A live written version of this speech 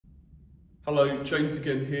Hello, James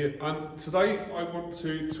again here. Today I want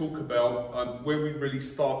to talk about where we really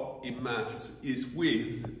start in maths is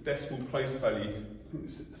with decimal place value. I think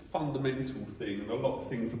it's a fundamental thing, and a lot of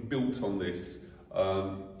things are built on this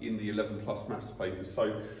in the 11 plus maths paper.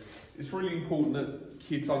 So it's really important that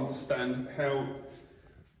kids understand how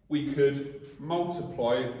we could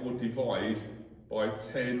multiply or divide by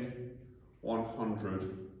 10,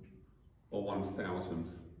 100 or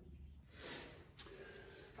 1000.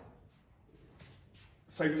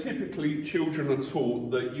 So typically children are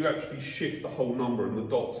taught that you actually shift the whole number and the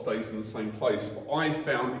dot stays in the same place. But I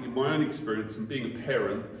found in my own experience and being a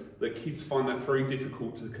parent that kids find that very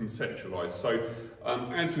difficult to conceptualise. So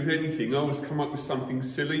as with anything, I always come up with something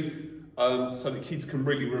silly so that kids can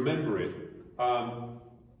really remember it.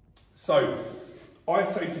 So I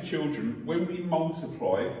say to children, when we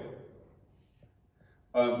multiply,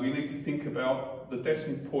 we need to think about the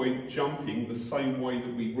decimal point jumping the same way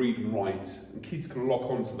that we read and write. And kids can lock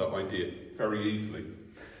onto that idea very easily.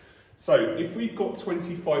 So if we've got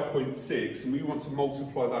 25.6 and we want to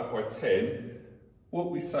multiply that by 10,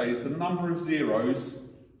 what we say is the number of zeros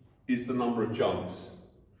is the number of jumps.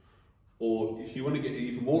 Or if you want to get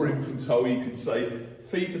even more infantile, you could say,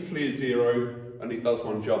 feed the flea a zero and it does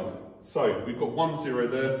one jump. So we've got 1 0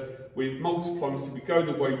 there. We multiply them, so we go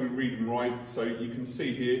the way we read and write. So you can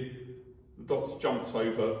see here, the dots jumped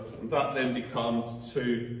over, and that then becomes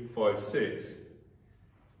 2, 5, 6.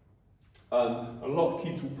 A lot of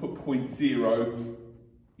kids will put 0.0.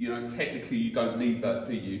 You know, technically you don't need that,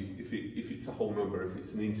 do you? If it's a whole number, if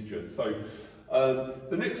it's an integer. So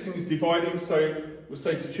the next thing is dividing. So we'll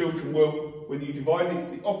say to children, well, when you divide, it's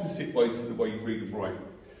the opposite way to the way you read and write.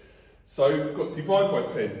 So we've got divide by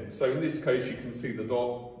 10. So in this case, you can see the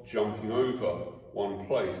dot jumping over one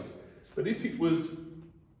place. But if it was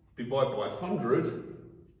divide by 100,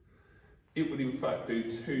 it would in fact do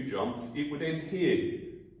 2 jumps. It would end here.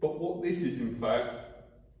 But what this is in fact,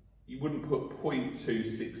 you wouldn't put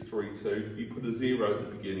 0.2632, you put a 0 at the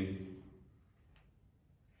beginning.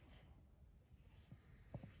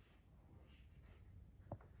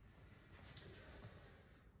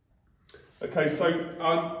 Okay, so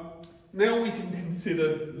now we can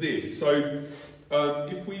consider this. So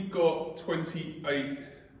if we've got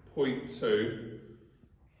 28.2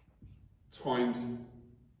 times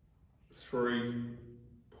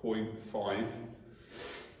 3.5,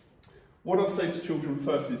 what I'll say to children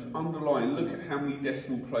first is underline, look at how many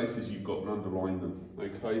decimal places you've got and underline them,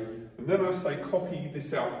 okay? And then I'll say copy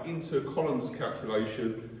this out into a columns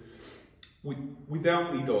calculation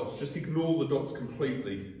without any dots, just ignore the dots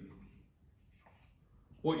completely.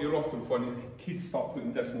 What you'll often find is kids start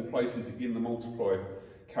putting decimal places in the multiply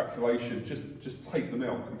calculation, just take them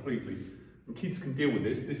out completely. And kids can deal with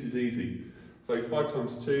this is easy. So 5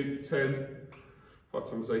 times 2, 10, 5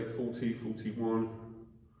 times 8, 40, 41,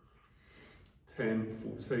 10,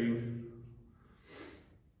 14.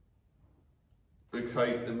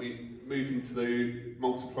 Okay, then we move into the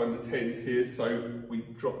multiplying the tens here, so we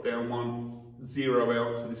drop down 1, 0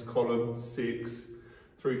 out to this column, 6,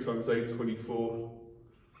 3 times 8, 24.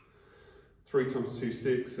 3 times 2,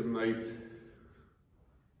 6, 7, 8.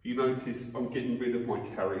 You notice I'm getting rid of my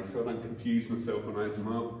carry so I don't confuse myself when I add them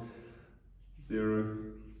up. 0,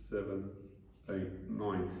 7, 8,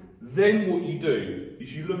 9. Then what you do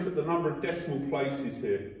is you look at the number of decimal places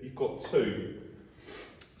here. You've got 2.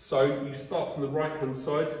 So you start from the right hand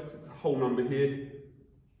side, the whole number here.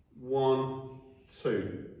 1,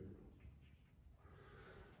 2.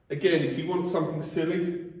 Again, if you want something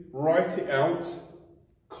silly, write it out.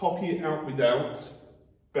 Copy it out without,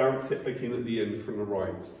 bounce it back in at the end from the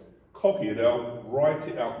right. Copy it out, write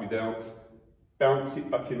it out without, bounce it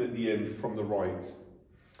back in at the end from the right.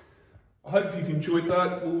 I hope you've enjoyed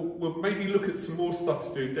that. We'll maybe look at some more stuff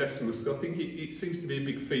to do with decimals. I think it seems to be a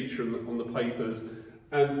big feature on the papers,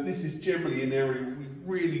 and this is generally an area where we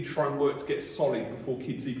really try and work to get solid before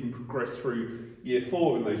kids even progress through year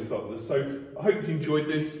 4 when they start this. So I hope you enjoyed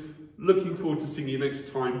this. Looking forward to seeing you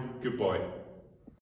next time. Goodbye.